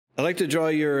I'd like to draw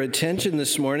your attention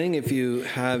this morning, if you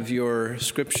have your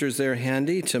scriptures there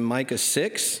handy, to Micah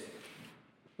 6.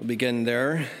 We'll begin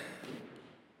there.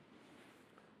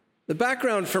 The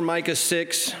background for Micah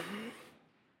 6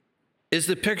 is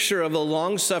the picture of a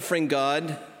long-suffering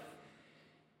God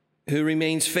who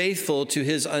remains faithful to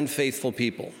his unfaithful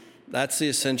people. That's the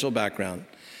essential background.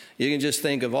 You can just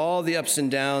think of all the ups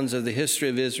and downs of the history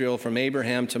of Israel from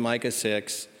Abraham to Micah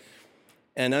 6.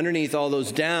 And underneath all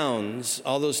those downs,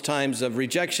 all those times of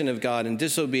rejection of God and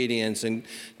disobedience and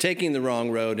taking the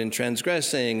wrong road and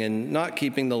transgressing and not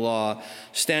keeping the law,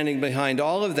 standing behind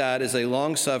all of that is a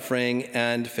long-suffering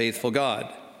and faithful God.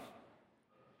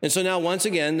 And so now, once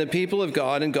again, the people of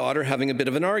God and God are having a bit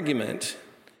of an argument.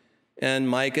 And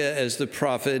Micah, as the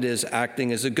prophet, is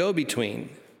acting as a go-between.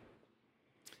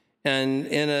 And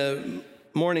in a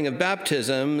morning of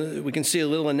baptism, we can see a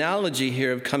little analogy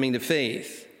here of coming to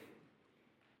faith.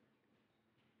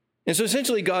 And so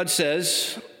essentially God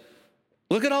says,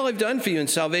 look at all I've done for you in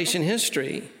salvation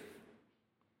history.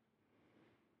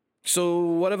 So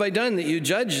what have I done that you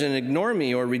judge and ignore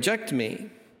me or reject me?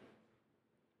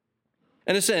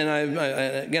 And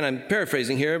again, I'm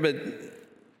paraphrasing here, but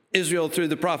Israel through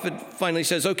the prophet finally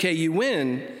says, okay, you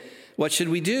win. What should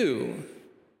we do?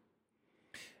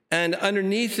 And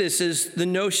underneath this is the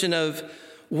notion of,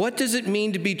 what does it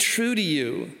mean to be true to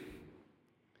you,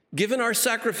 given our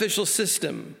sacrificial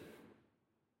system?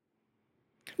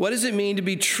 What does it mean to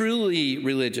be truly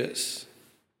religious?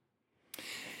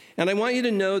 And I want you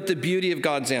to note the beauty of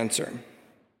God's answer.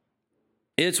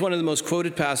 It's one of the most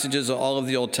quoted passages of all of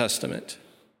the Old Testament.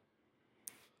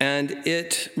 And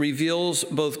it reveals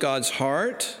both God's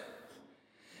heart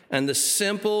and the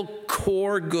simple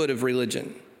core good of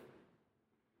religion.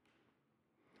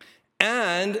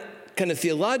 And kind of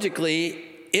theologically,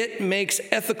 it makes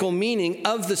ethical meaning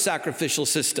of the sacrificial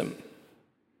system.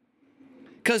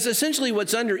 Because essentially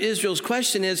what's under Israel's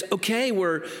question is, okay,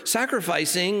 we're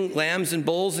sacrificing lambs and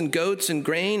bulls and goats and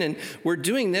grain, and we're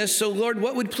doing this. So Lord,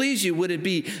 what would please you? Would it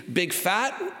be big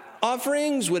fat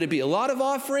offerings? Would it be a lot of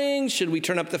offerings? Should we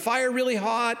turn up the fire really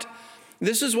hot?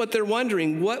 This is what they're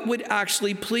wondering. What would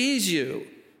actually please you?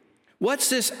 What's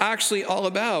this actually all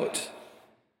about?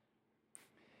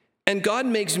 And God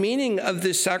makes meaning of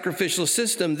this sacrificial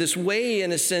system, this way,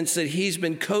 in a sense, that he's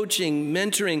been coaching,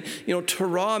 mentoring.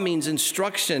 Torah means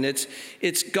instruction.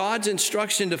 It's God's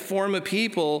instruction to form a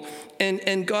people.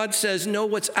 And God says, no,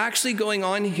 what's actually going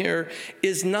on here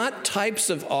is not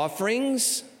types of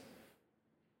offerings,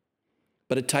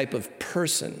 but a type of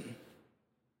person.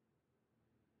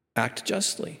 Act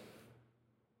justly.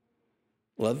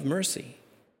 Love mercy.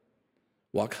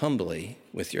 Walk humbly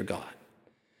with your God.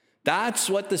 That's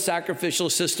what the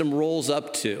sacrificial system rolls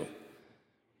up to.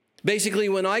 Basically,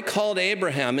 when I called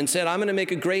Abraham and said, I'm going to make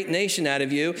a great nation out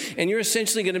of you, and you're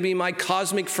essentially going to be my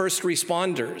cosmic first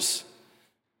responders,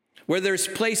 where there's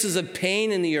places of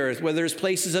pain in the earth, where there's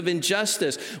places of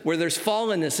injustice, where there's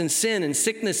fallenness and sin and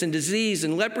sickness and disease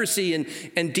and leprosy and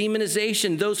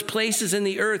demonization, those places in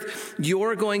the earth,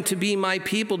 you're going to be my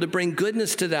people to bring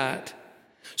goodness to that.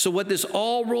 So what this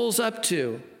all rolls up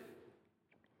to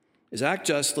is act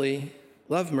justly,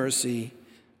 love mercy,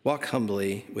 walk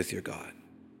humbly with your God.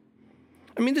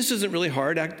 I mean, this isn't really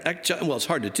hard. It's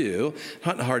hard to do,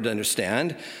 not hard to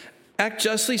understand. Act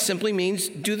justly simply means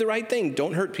do the right thing.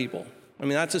 Don't hurt people. I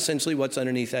mean, that's essentially what's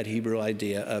underneath that Hebrew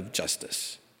idea of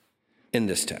justice in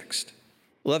this text.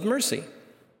 Love mercy.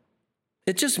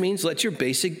 It just means let your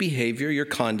basic behavior, your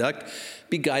conduct,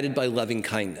 be guided by loving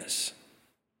kindness.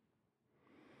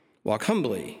 Walk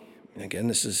humbly. And again,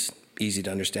 this is easy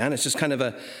to understand. It's just kind of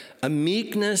a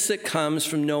meekness that comes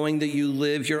from knowing that you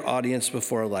live your audience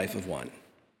before a life of one.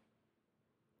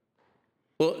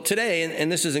 Well, today,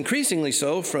 and this is increasingly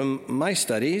so from my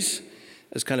studies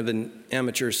as kind of an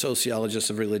amateur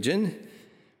sociologist of religion,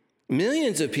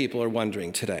 millions of people are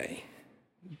wondering today,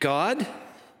 God,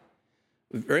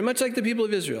 very much like the people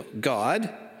of Israel,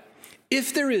 God,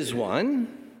 if there is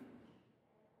one,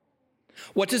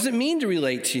 what does it mean to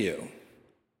relate to you?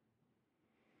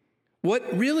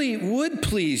 What really would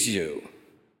please you?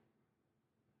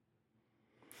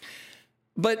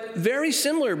 But very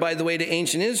similar, by the way, to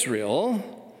ancient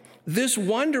Israel, this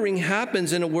wondering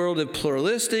happens in a world of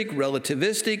pluralistic,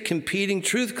 relativistic, competing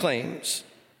truth claims.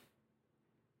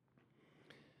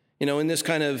 In this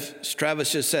kind of,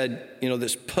 Stravis just said,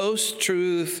 this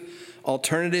post-truth,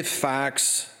 alternative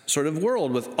facts sort of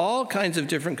world with all kinds of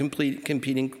different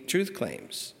competing truth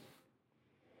claims.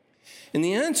 And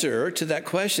the answer to that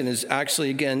question is actually,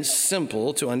 again,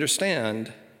 simple to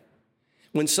understand.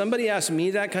 When somebody asks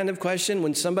me that kind of question,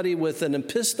 when somebody with an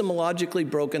epistemologically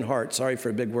broken heart, sorry for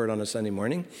a big word on a Sunday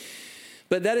morning,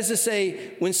 But that is to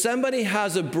say, when somebody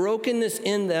has a brokenness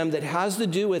in them that has to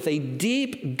do with a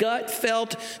deep gut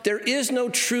felt, there is no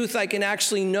truth I can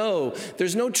actually know.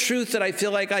 There's no truth that I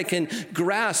feel like I can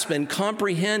grasp and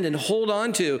comprehend and hold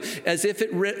on to as if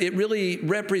it really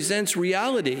represents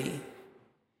reality.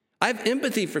 I have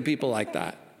empathy for people like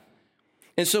that.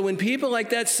 And so when people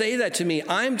like that say that to me,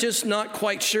 I'm just not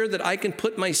quite sure that I can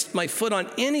put my foot on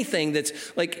anything that's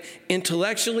like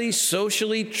intellectually,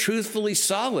 socially, truthfully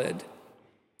solid.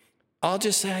 I'll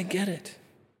just say, I get it.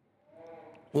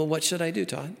 Well, what should I do,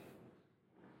 Todd?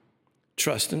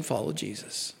 Trust and follow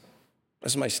Jesus.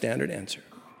 That's my standard answer.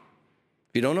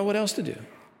 If you don't know what else to do,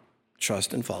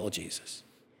 trust and follow Jesus.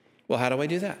 Well, how do I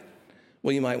do that?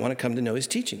 Well, you might want to come to know his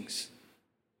teachings.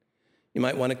 You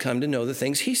might want to come to know the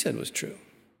things he said was true.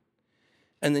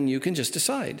 And then you can just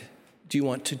decide, do you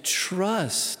want to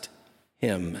trust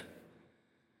him?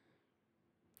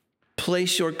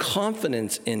 Place your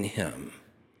confidence in him,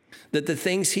 that the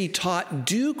things he taught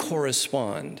do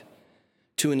correspond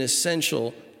to an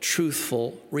essential,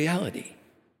 truthful reality.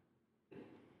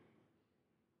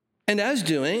 And as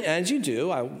you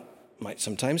do, I might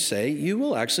sometimes say, you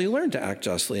will actually learn to act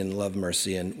justly and love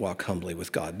mercy and walk humbly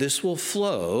with God. This will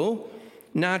flow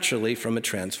naturally from a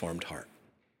transformed heart.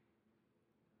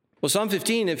 Well, Psalm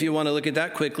 15, if you want to look at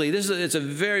that quickly, it's a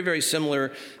very, very similar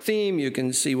theme. You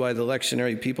can see why the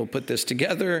lectionary people put this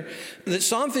together. The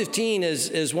Psalm 15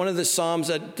 is one of the Psalms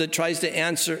that tries to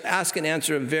ask and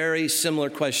answer a very similar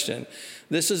question.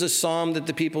 This is a psalm that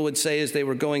the people would say as they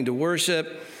were going to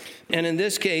worship. And in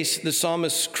this case, the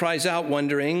psalmist cries out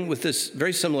wondering, with this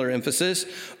very similar emphasis,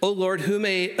 "O Lord, who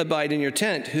may abide in your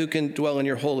tent? Who can dwell in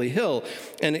your holy hill?"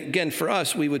 And again, for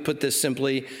us, we would put this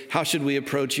simply, how should we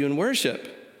approach you in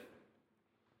worship?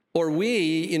 Or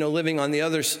we, living on the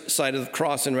other side of the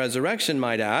cross and resurrection,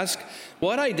 might ask,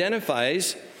 what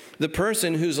identifies the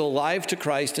person who's alive to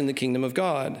Christ in the kingdom of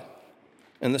God?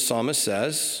 And the psalmist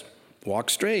says, walk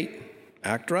straight,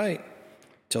 act right,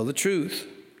 tell the truth,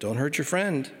 don't hurt your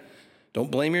friend, don't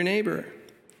blame your neighbor.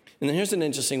 And then here's an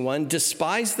interesting one,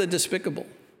 despise the despicable.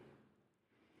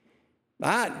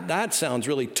 That sounds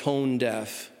really tone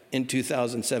deaf in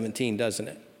 2017, doesn't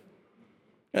it?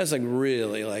 That's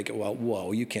really well,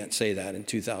 whoa, you can't say that in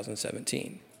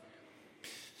 2017.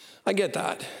 I get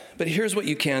that, but here's what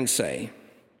you can say.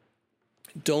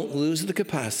 Don't lose the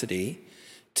capacity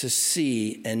to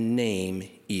see and name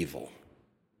evil.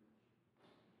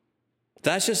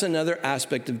 That's just another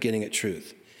aspect of getting at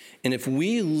truth. And if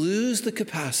we lose the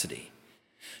capacity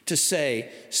to say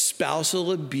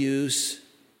spousal abuse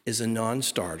is a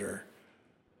non-starter,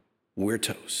 we're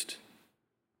toast.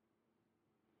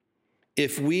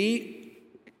 If we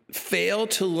fail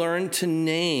to learn to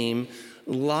name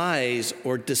lies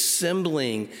or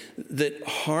dissembling that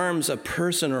harms a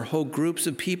person or whole groups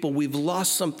of people, we've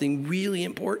lost something really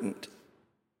important.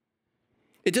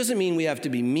 It doesn't mean we have to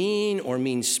be mean or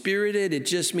mean-spirited. It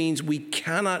just means we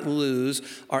cannot lose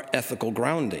our ethical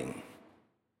grounding.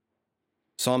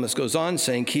 Psalmist goes on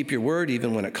saying, keep your word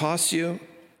even when it costs you.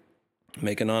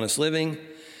 Make an honest living.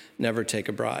 Never take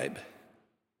a bribe.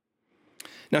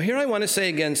 Now, here I want to say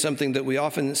again something that we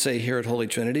often say here at Holy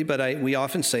Trinity, but we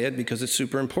often say it because it's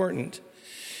super important.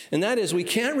 And that is, we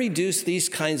can't reduce these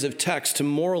kinds of texts to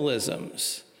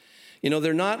moralisms.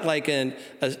 They're not like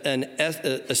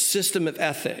a system of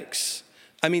ethics.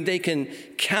 I mean, they can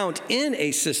count in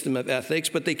a system of ethics,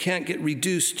 but they can't get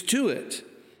reduced to it.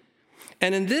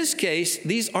 And in this case,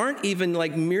 these aren't even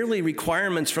like merely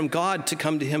requirements from God to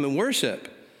come to him and worship.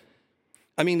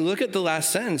 I mean, look at the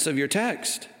last sentence of your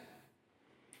text.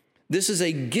 This is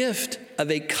a gift of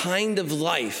a kind of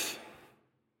life.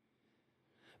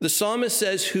 The psalmist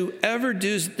says, whoever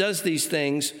does these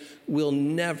things will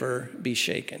never be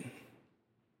shaken.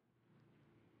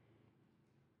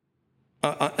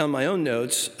 On my own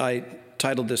notes, I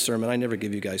titled this sermon, I never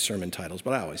give you guys sermon titles,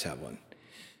 but I always have one.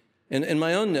 In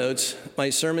my own notes, my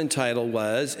sermon title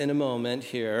was, in a moment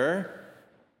here,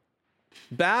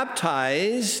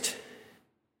 Baptized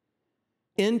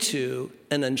into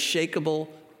an Unshakable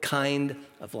Kind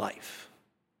of Life.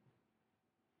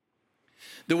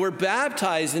 That we're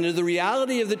baptized into the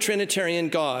reality of the Trinitarian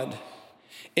God,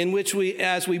 in which we,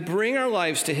 as we bring our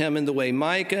lives to him in the way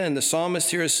Micah and the psalmist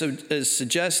here is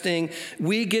suggesting,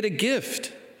 we get a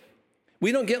gift.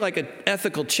 We don't get like an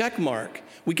ethical check mark.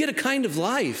 We get a kind of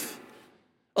life,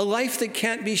 a life that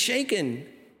can't be shaken.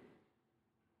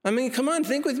 I mean, come on,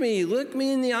 think with me. Look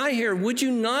me in the eye here. Would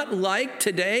you not like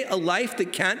today a life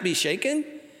that can't be shaken?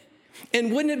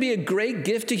 And wouldn't it be a great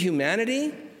gift to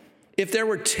humanity if there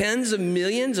were tens of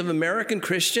millions of American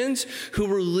Christians who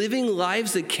were living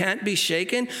lives that can't be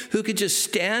shaken, who could just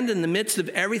stand in the midst of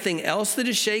everything else that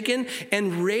is shaken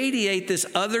and radiate this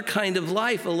other kind of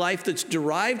life, a life that's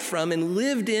derived from and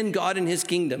lived in God and his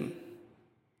kingdom.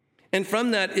 And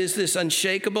from that is this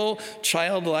unshakable,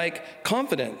 childlike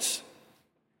confidence.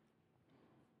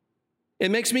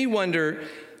 It makes me wonder,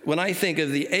 when I think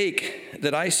of the ache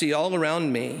that I see all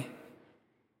around me,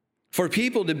 for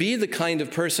people to be the kind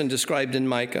of person described in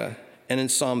Micah and in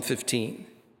Psalm 15.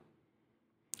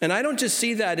 And I don't just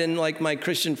see that in like my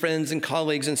Christian friends and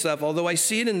colleagues and stuff, although I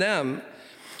see it in them,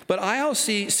 but I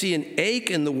also see an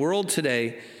ache in the world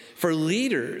today for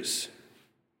leaders,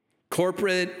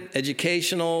 corporate,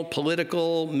 educational,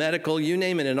 political, medical, you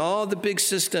name it, in all the big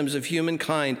systems of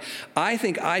humankind. I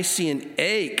think I see an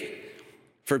ache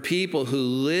for people who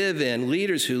live in,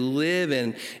 leaders who live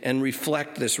in and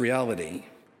reflect this reality.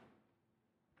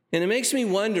 And it makes me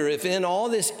wonder if in all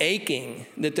this aching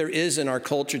that there is in our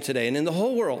culture today and in the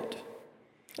whole world,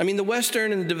 I mean, the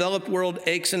Western and the developed world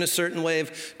aches in a certain way.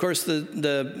 Of course,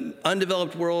 the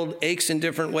undeveloped world aches in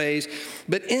different ways.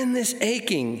 But in this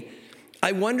aching,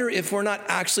 I wonder if we're not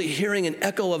actually hearing an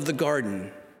echo of the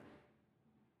garden.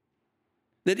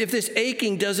 That if this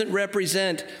aching doesn't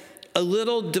represent a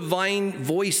little divine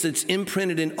voice that's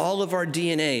imprinted in all of our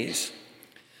DNAs.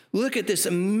 Look at this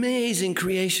amazing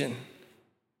creation.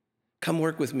 Come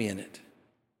work with me in it.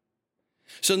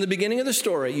 So in the beginning of the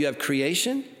story, you have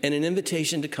creation and an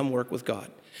invitation to come work with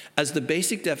God as the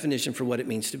basic definition for what it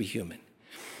means to be human.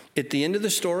 At the end of the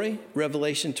story,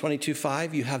 Revelation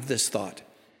 22:5, you have this thought.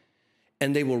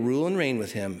 And they will rule and reign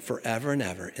with him forever and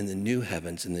ever in the new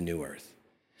heavens and the new earth.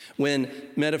 When,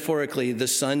 metaphorically, the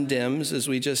sun dims, as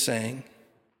we just sang,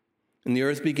 and the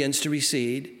earth begins to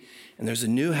recede, and there's a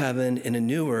new heaven and a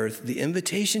new earth, the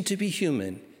invitation to be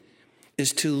human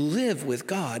is to live with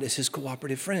God as his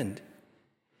cooperative friend.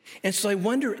 And so I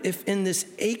wonder if in this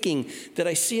aching that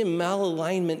I see a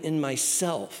malalignment in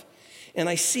myself, and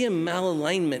I see a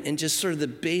malalignment in just sort of the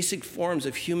basic forms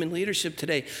of human leadership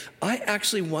today, I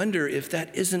actually wonder if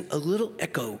that isn't a little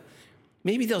echo.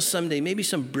 Maybe maybe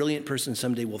some brilliant person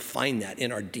someday will find that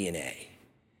in our DNA.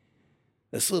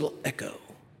 This little echo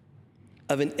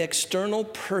of an external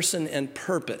person and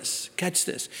purpose. Catch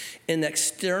this. An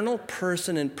external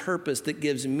person and purpose that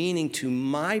gives meaning to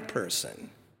my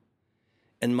person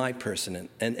and my person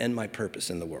and my purpose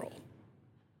in the world.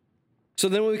 So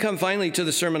then when we come finally to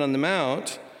the Sermon on the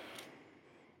Mount,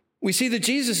 we see that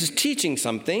Jesus is teaching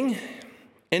something,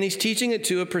 and he's teaching it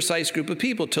to a precise group of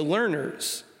people, to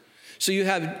learners. So you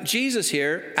have Jesus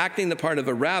here acting the part of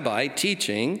a rabbi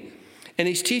teaching, and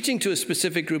he's teaching to a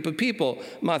specific group of people,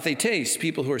 mathetes,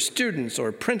 people who are students or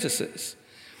apprentices.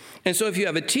 And so if you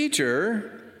have a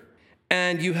teacher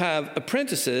and you have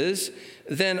apprentices,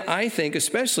 then I think,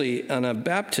 especially on a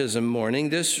baptism morning,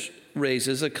 this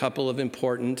raises a couple of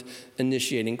important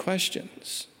initiating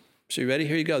questions. So you ready?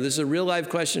 Here you go. This is a real live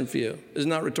question for you. This is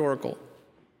not rhetorical.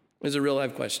 This is a real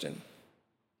live question.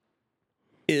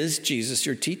 Is Jesus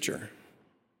your teacher?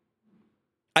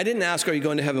 I didn't ask, are you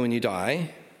going to heaven when you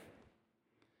die?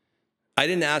 I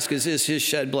didn't ask, is this his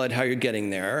shed blood how you're getting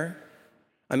there?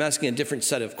 I'm asking a different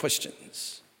set of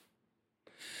questions.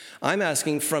 I'm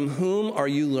asking, from whom are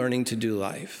you learning to do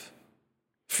life?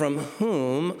 From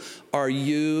whom are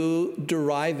you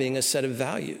deriving a set of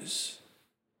values,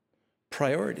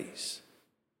 priorities,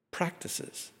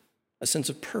 practices, a sense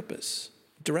of purpose,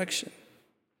 direction,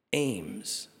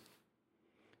 aims?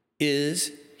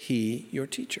 Is he your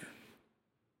teacher?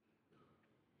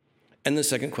 And the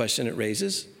second question it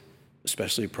raises,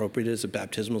 especially appropriate as a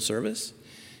baptismal service,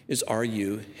 is, are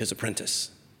you his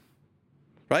apprentice?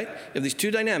 Right? You have these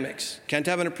two dynamics. Can't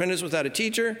have an apprentice without a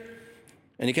teacher,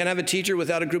 and you can't have a teacher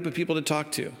without a group of people to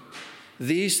talk to.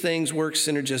 These things work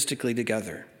synergistically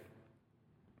together.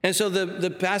 And so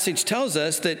the passage tells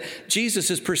us that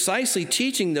Jesus is precisely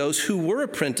teaching those who were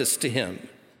apprenticed to him,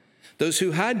 those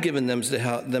who had given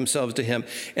themselves to him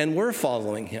and were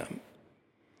following him.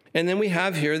 And then we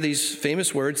have here these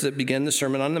famous words that begin the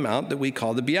Sermon on the Mount that we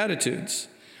call the Beatitudes.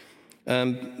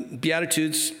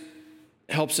 Beatitudes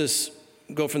helps us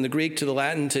go from the Greek to the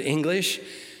Latin to English.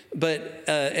 But,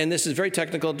 and this is very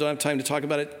technical, don't have time to talk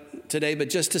about it today, but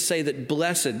just to say that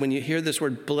blessed, when you hear this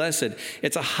word blessed,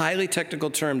 it's a highly technical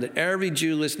term that every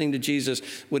Jew listening to Jesus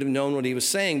would have known what he was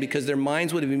saying, because their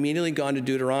minds would have immediately gone to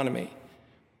Deuteronomy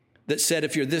that said,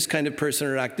 if you're this kind of person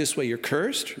or act this way, you're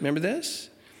cursed. Remember this?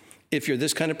 If you're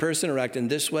this kind of person or act in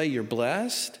this way, you're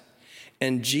blessed.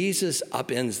 And Jesus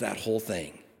upends that whole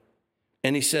thing.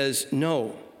 And he says,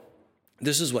 no,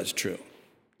 this is what's true.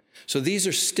 So these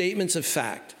are statements of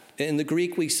fact. In the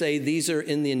Greek, we say these are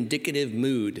in the indicative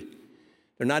mood.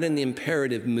 They're not in the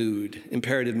imperative mood,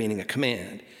 imperative meaning a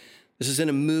command. This is in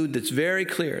a mood that's very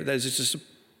clear. That is just a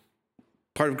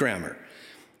part of grammar.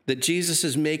 That Jesus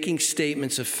is making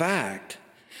statements of fact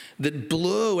that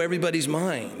blow everybody's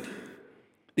mind.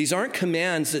 These aren't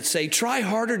commands that say, try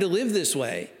harder to live this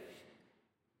way.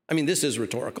 I mean, this is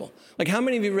rhetorical. Like, how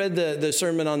many of you read the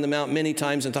Sermon on the Mount many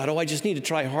times and thought, I just need to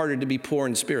try harder to be poor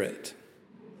in spirit?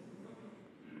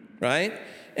 Right?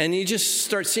 And you just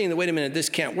start seeing that, wait a minute, this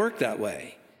can't work that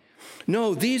way.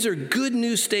 No, these are good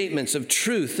news statements of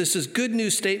truth. This is good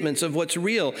news statements of what's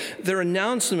real. They're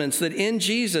announcements that in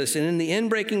Jesus and in the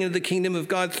inbreaking of the kingdom of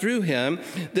God through him,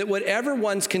 that whatever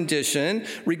one's condition,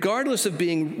 regardless of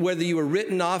being whether you were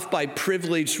written off by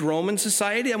privileged Roman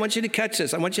society, I want you to catch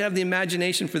this. I want you to have the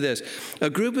imagination for this. A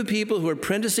group of people who are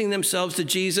apprenticing themselves to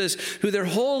Jesus, who their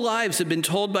whole lives have been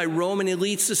told by Roman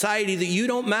elite society that you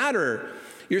don't matter.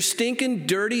 You're stinking,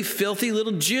 dirty, filthy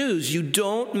little Jews. You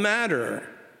don't matter.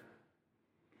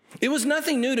 It was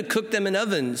nothing new to cook them in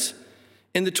ovens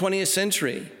in the 20th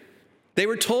century. They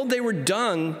were told they were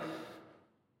dung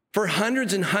for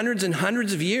hundreds and hundreds and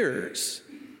hundreds of years.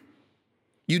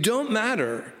 You don't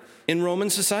matter in Roman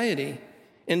society,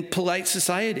 in polite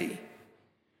society.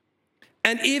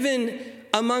 And even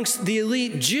amongst the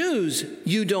elite Jews,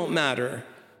 you don't matter.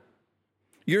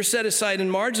 You're set aside and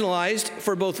marginalized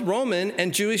for both Roman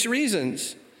and Jewish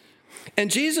reasons.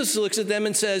 And Jesus looks at them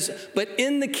and says, but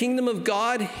in the kingdom of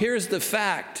God, here's the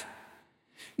fact.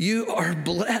 You are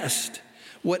blessed.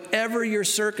 Whatever your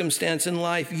circumstance in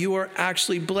life, you are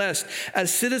actually blessed.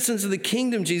 As citizens of the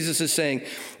kingdom, Jesus is saying,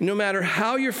 no matter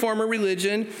how your former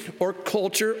religion or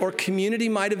culture or community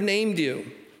might have named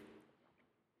you.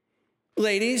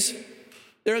 Ladies,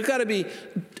 there have got to be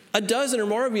a dozen or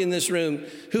more of you in this room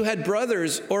who had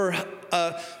brothers or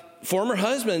former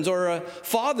husbands or a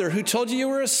father who told you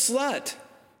were a slut.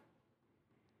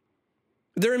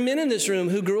 There are men in this room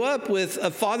who grew up with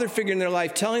a father figure in their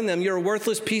life telling them you're a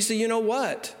worthless piece of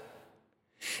you-know-what.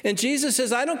 And Jesus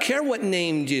says, I don't care what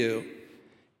named you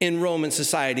in Roman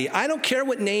society. I don't care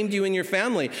what named you in your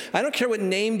family. I don't care what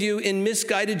named you in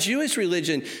misguided Jewish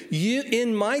religion. You,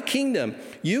 in my kingdom,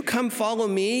 you come follow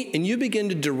me and you begin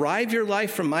to derive your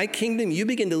life from my kingdom. You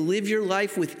begin to live your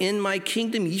life within my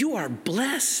kingdom. You are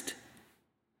blessed.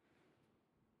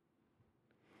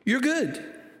 You're good.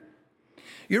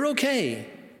 You're okay.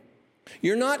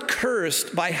 You're not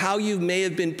cursed by how you may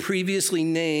have been previously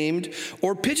named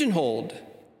or pigeonholed.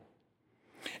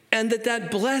 And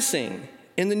that blessing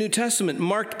in the New Testament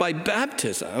marked by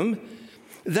baptism,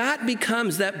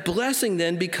 that blessing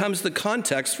then becomes the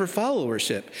context for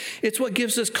followership. It's what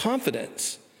gives us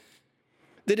confidence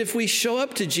that if we show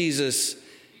up to Jesus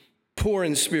poor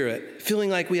in spirit, feeling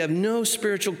like we have no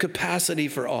spiritual capacity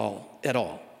at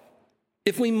all,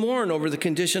 if we mourn over the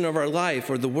condition of our life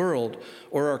or the world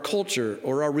or our culture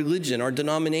or our religion, our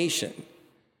denomination,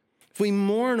 if we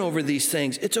mourn over these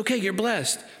things, it's okay, you're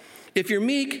blessed. If you're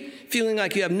meek, feeling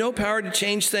like you have no power to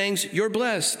change things, you're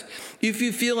blessed. If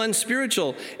you feel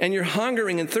unspiritual and you're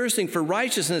hungering and thirsting for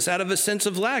righteousness out of a sense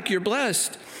of lack, you're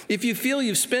blessed. If you feel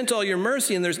you've spent all your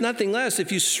mercy and there's nothing less,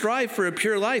 if you strive for a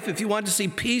pure life, if you want to see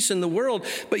peace in the world,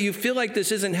 but you feel like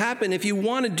this isn't happening, if you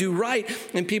want to do right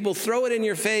and people throw it in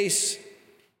your face,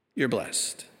 you're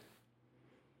blessed.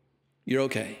 You're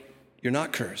okay. You're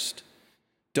not cursed.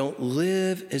 Don't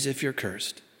live as if you're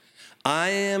cursed. I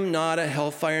am not a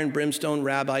hellfire and brimstone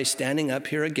rabbi standing up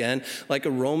here again like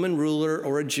a Roman ruler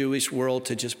or a Jewish ruler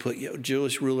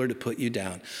to put you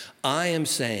down. I am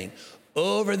saying,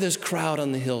 over this crowd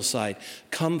on the hillside,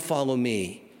 come follow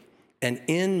me, and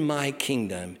in my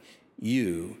kingdom,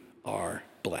 you are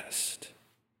blessed.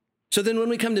 So then when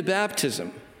we come to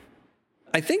baptism,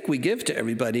 I think we give to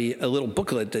everybody a little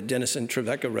booklet that Dennis and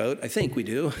Trevecca wrote. I think we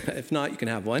do. If not, you can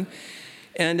have one.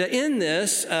 And in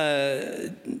this,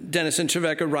 Dennis and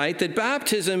Trevecca write that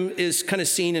baptism is kind of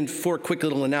seen in 4 quick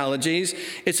little analogies.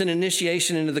 It's an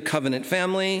initiation into the covenant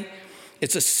family.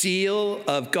 It's a seal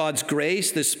of God's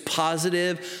grace, this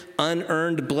positive,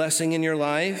 unearned blessing in your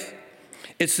life.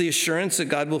 It's the assurance that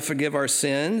God will forgive our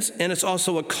sins. And it's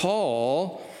also a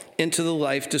call into the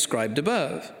life described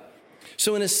above.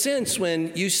 So in a sense,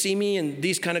 when you see me in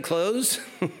these kind of clothes,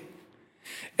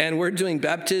 and we're doing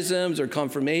baptisms or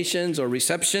confirmations or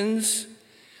receptions,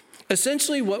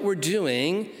 essentially what we're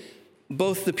doing,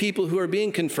 both the people who are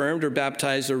being confirmed or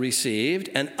baptized or received,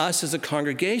 and us as a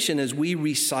congregation as we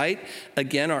recite,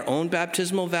 again, our own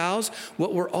baptismal vows,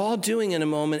 what we're all doing in a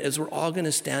moment is we're all going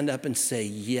to stand up and say,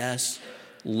 yes,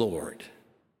 Lord.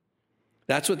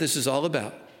 That's what this is all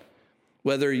about.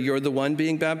 Whether you're the one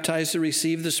being baptized to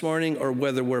receive this morning or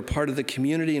whether we're part of the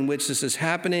community in which this is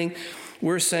happening,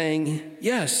 we're saying,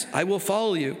 yes, I will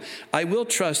follow you. I will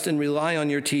trust and rely on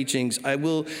your teachings. I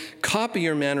will copy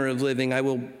your manner of living. I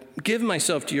will give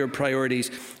myself to your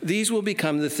priorities. These will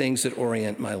become the things that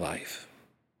orient my life.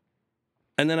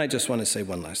 And then I just want to say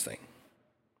one last thing.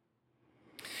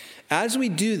 As we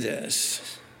do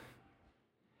this,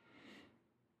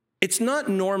 it's not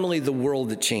normally the world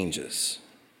that changes.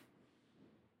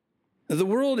 The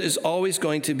world is always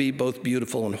going to be both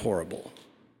beautiful and horrible.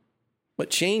 What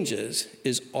changes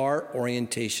is our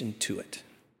orientation to it,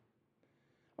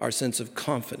 our sense of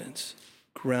confidence,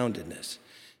 groundedness,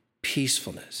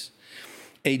 peacefulness,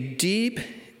 a deep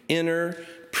inner,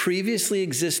 previously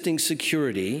existing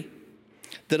security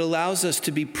that allows us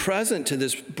to be present to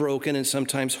this broken and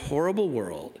sometimes horrible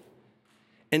world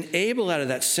and able out of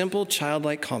that simple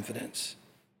childlike confidence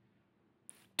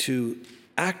to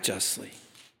act justly,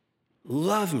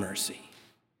 love mercy,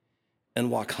 and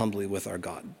walk humbly with our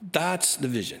God. That's the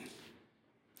vision.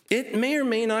 It may or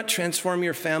may not transform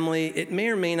your family. It may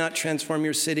or may not transform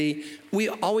your city. We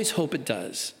always hope it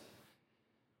does.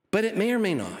 But it may or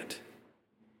may not.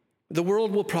 The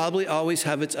world will probably always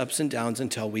have its ups and downs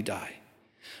until we die.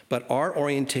 But our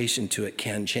orientation to it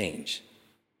can change.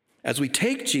 As we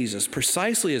take Jesus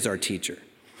precisely as our teacher,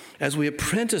 as we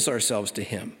apprentice ourselves to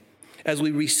him, as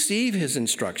we receive his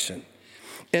instruction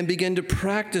and begin to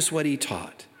practice what he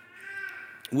taught,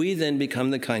 we then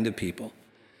become the kind of people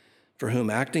for whom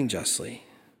acting justly,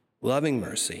 loving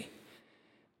mercy,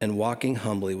 and walking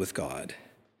humbly with God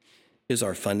is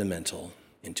our fundamental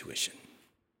intuition.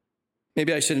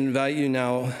 Maybe I should invite you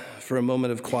now for a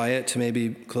moment of quiet to maybe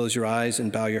close your eyes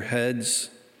and bow your heads.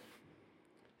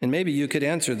 And maybe you could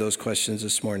answer those questions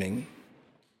this morning.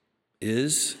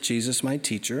 Is Jesus my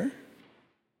teacher?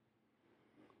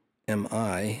 Am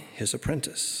I his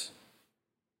apprentice?